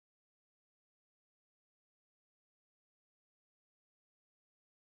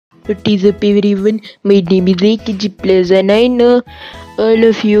What is up everyone? My name is Akiji Plays and I know all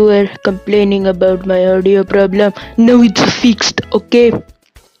of you are complaining about my audio problem. Now it's fixed, okay?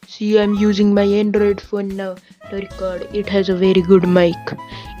 See, I'm using my Android phone now to record. It has a very good mic,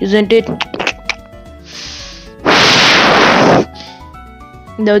 isn't it?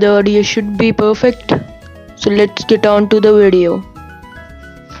 Now the audio should be perfect. So let's get on to the video.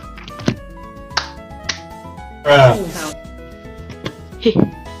 Hey,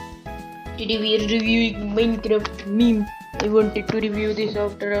 today we are reviewing Minecraft meme. I wanted to review this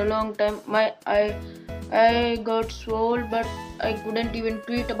after a long time. I got swole, but I couldn't even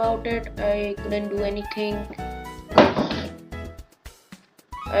tweet about it. I couldn't do anything because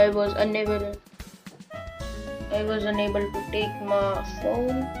I was unable. I was unable to take my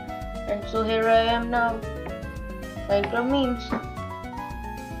phone, and so here I am now. Minecraft memes.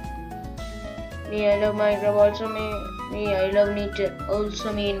 Me, I love Minecraft. Also me, I love nature.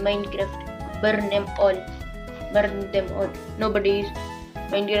 Also me in Minecraft. Burn them all. Burn them all. Nobody is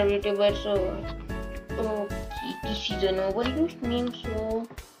Minecraft YouTuber, so okay, this is an overused name, so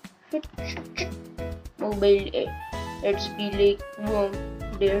mobile let's be like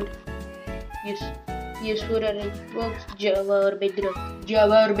dead. Yes, for our Xbox, Java or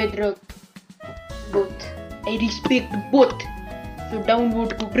Bedrock. Both. I respect both. So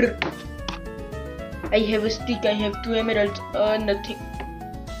download to I have a stick, I have 2 emeralds, nothing.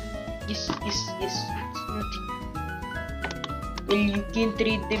 Yes, it's nothing. Well, you can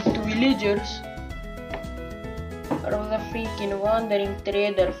trade them to villagers. Or a freaking wandering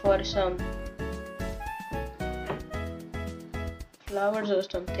trader for some flowers or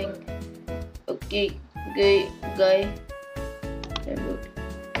something. Okay, guy.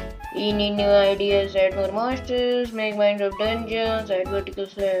 You need new ideas, add more monsters, make Minecraft dungeons, add vertical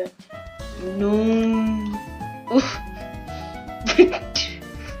slash. No.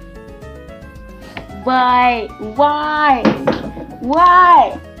 Why?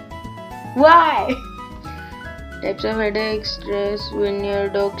 Types of headache, stress when your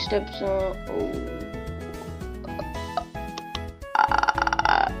dog steps on.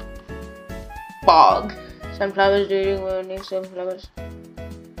 Fog. Sunflowers during morning. Sunflowers.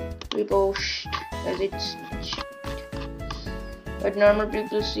 We post as it's. But normal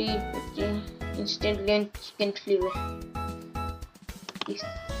people see it instantly and chicken flavor. Yes.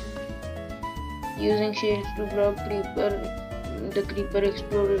 Using shields to block the creeper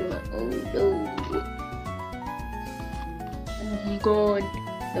exploded. Oh no. God.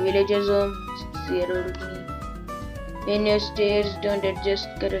 The villagers zeroed me. When your stairs don't adjust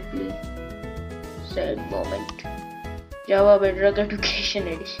correctly. Sad moment. Java Bedrock Education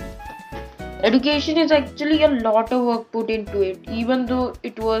Edition. Education is actually a lot of work put into it, even though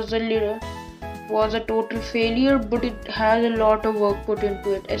it was a total failure, but it has a lot of work put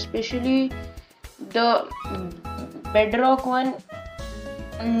into it, especially the Bedrock one,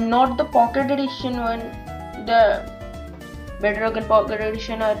 not the Pocket Edition one. The Bedrock and Pocket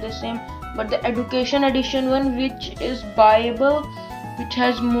Edition are the same, but the Education Edition one, which is buyable, which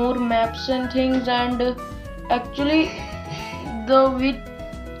has more maps and things, and actually with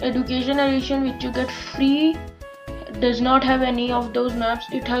Education Edition, which you get free, does not have any of those maps.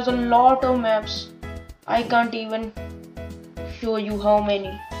 It has a lot of maps. I can't even show you how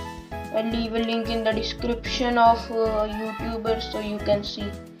many. I'll leave a link in the description of YouTubers so you can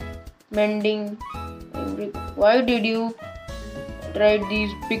see. Mending. Why did you write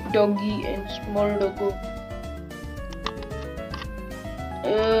these big doggy and small doggo?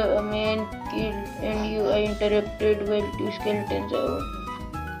 A man killed and I interrupted while 2 skeletons are.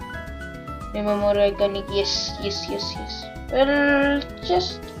 Remember more iconic. Yes. Well,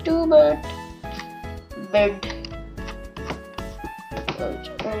 just too bad. Bed.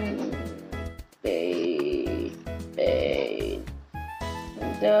 Bed.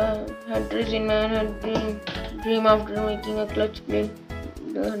 The hunters in Manhunt dream after making a clutch play.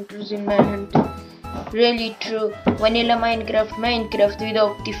 The hunters in Manhunt. Really true. Vanilla Minecraft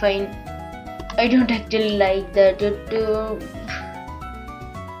without Optifine. I don't actually like that.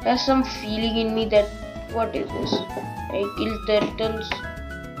 It has some feeling in me that what is this? I kill turtles.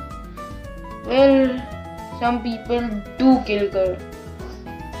 Well, some people do kill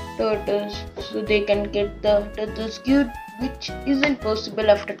turtles so they can get the turtles cute, which isn't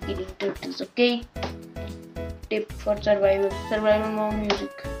possible after killing turtles. Okay. Tip for survival mode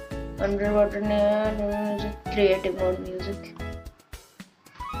music. Underwater music, creative mode music.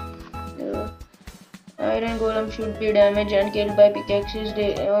 Iron golem should be damaged and killed by pickaxes.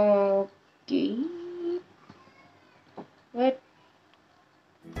 Okay. What?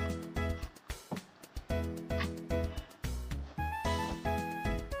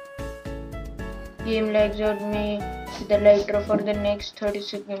 Game lags out me with the lighter for the next 30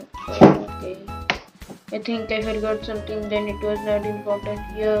 seconds. Okay. I think I forgot something, then it was not important.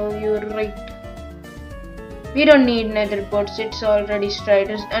 Yeah, you're right. We don't need nether pots, it's already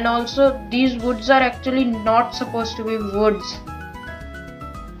striders. And also, these woods are actually not supposed to be woods.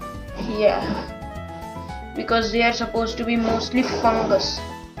 Yeah. Because they are supposed to be mostly fungus.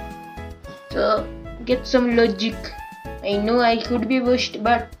 So, get some logic. I know I could be wished,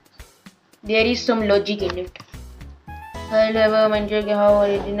 but there is some logic in it. I'll never mention how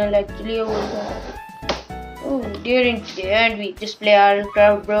original actually was. Oh, didn't we just play our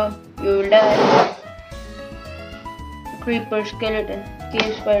crowd, bro? You will die. Creeper, skeleton,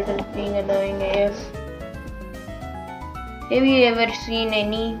 cave spider being annoying AF. Have you ever seen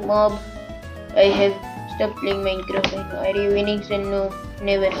any mob? I have stopped playing Minecraft. Are you winning? No,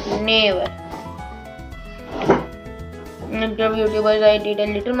 never. Minecraft YouTubers, I did a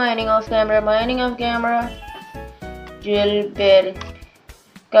little mining off camera. Jewel bear.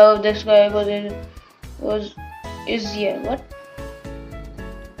 Cow of the sky is here. What?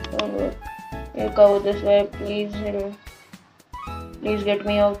 Don't work. Cow of the sky, please. Please get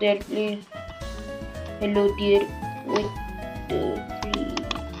me out there, please. Hello dear. With three.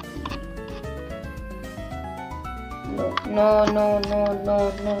 No.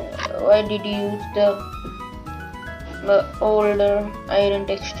 Why did you use the older iron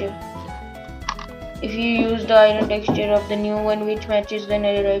texture? If you use the iron texture of the new one which matches the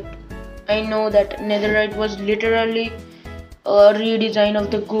netherite, I know that netherite was literally a redesign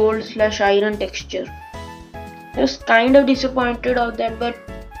of the gold/iron texture. I was kind of disappointed of that, but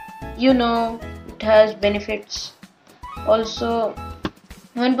you know, it has benefits. Also,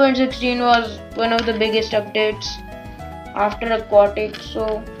 1.16 was one of the biggest updates after Aquatic,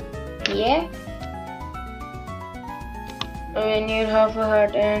 so yeah. When you have a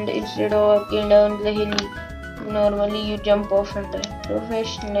heart and instead of walking down the hill, normally you jump off and die.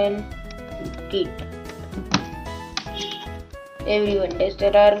 Professional kid. Everyone does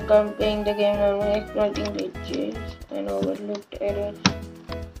that are playing the game normally, exploiting glitches and overlooked errors.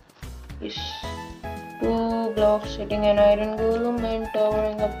 Is 2 blocks hitting an iron golem and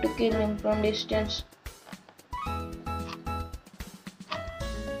towering up to kill him from distance.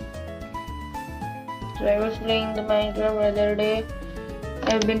 So I was playing the Minecraft the other day.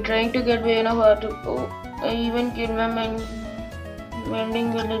 I've been trying to get enough art. I even killed my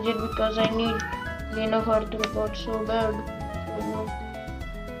mending villager because I need enough art reports so bad.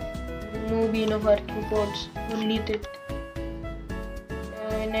 No enough art reports. Only that.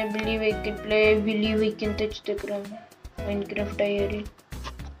 And I believe I can play. I believe I can touch the ground. Minecraft diary.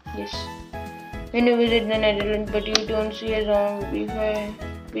 Yes. When you visit the Netherlands, but you don't see a zombie,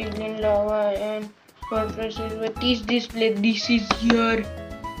 piglin lava and fortresses. What is this place? This is here.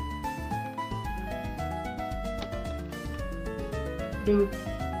 Dude.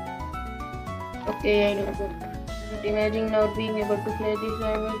 Okay, I know. But imagine not being able to play this.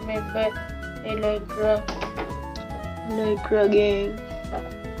 I was made by Elytra game.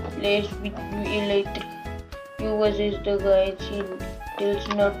 Plays with Elytra. You versus the guy she tells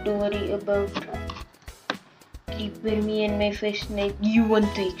not to worry about. Creeper me and my first night. You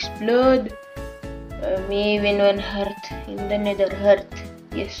want to explode? May even one heart in the nether. Heart.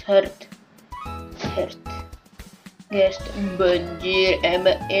 Yes, heart. Guest Bonjour,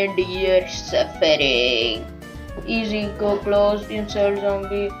 Emma, and you're suffering. Easy, go close, insult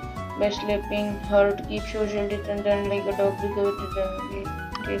zombie by sleeping, hurt, keep social distance, and like a dog because the zombie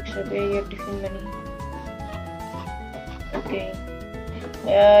takes away your tiffin money. Okay.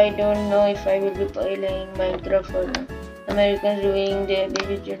 I don't know if I will be playing Minecraft for Americans doing their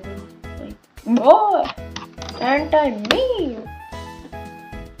baby children. Boy! Anti-meme!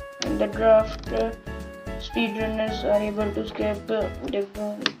 In the draft, speedrunners are able to escape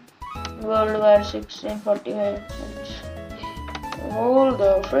World War 6 in 45 minutes. Hold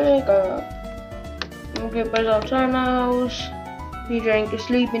the freak up. Creepers outside my house. Me trying to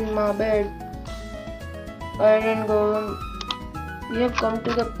sleep in my bed. Iron Golem. We have come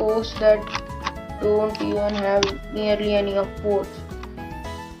to the post that don't even have nearly any upvotes.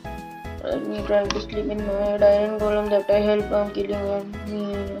 Me trying to sleep in my head. Iron Golem that I help on killing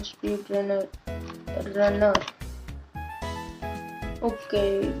me a speedrunner.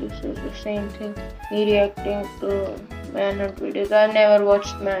 Okay, this is the same thing. Me reacting to Manhunt videos. I've never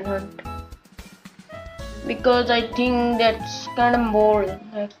watched Manhunt because I think that's kind of boring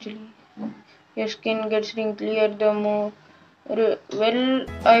actually. Your skin gets wrinklier the more. Well,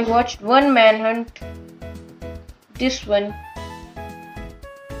 I watched one Manhunt. This one.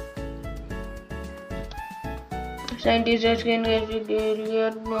 Scientists' skin gets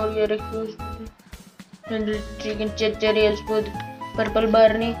wrinklier more you're exposed to. And you can check Surreals with Purple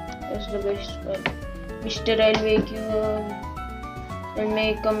Barney. That's the best one. Mr. I'll wake you up and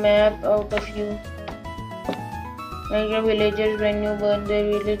make a map out of you. Minecraft villagers, when you burn their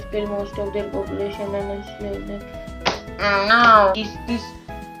village, kill most of their population and enslave them. No! This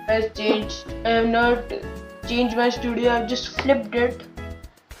has changed. I have not changed my studio, I've just flipped it.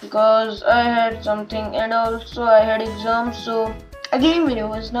 Because I had something and also I had exams, so a game video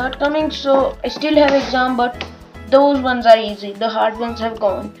was not coming, so I still have exam, but those ones are easy. The hard ones have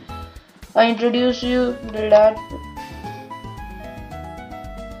gone. I introduce you to that.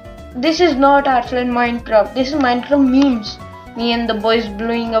 This is not actually Minecraft. This is Minecraft memes. Me and the boys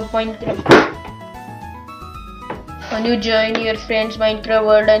blowing up Minecraft. When you join your friends Minecraft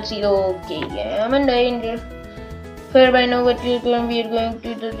world and see, okay, yeah, I'm dying here. By now what we are going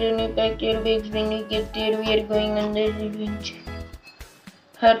to the journey pack your bags. When we get there, we are going on this adventure.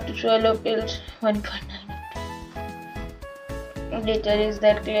 Hard to swallow pills, 1.9. Later is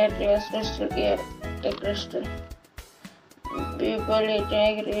that clear crystal clear, the crystal. People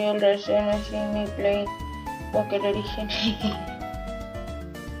attack real Russian machine me play pocket edition.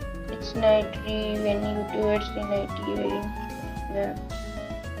 It's night when you towards the night wearing. Yeah.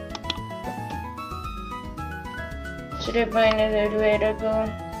 Should I find a way to go?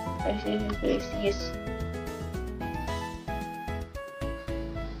 I see his face, yes.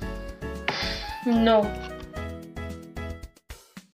 No.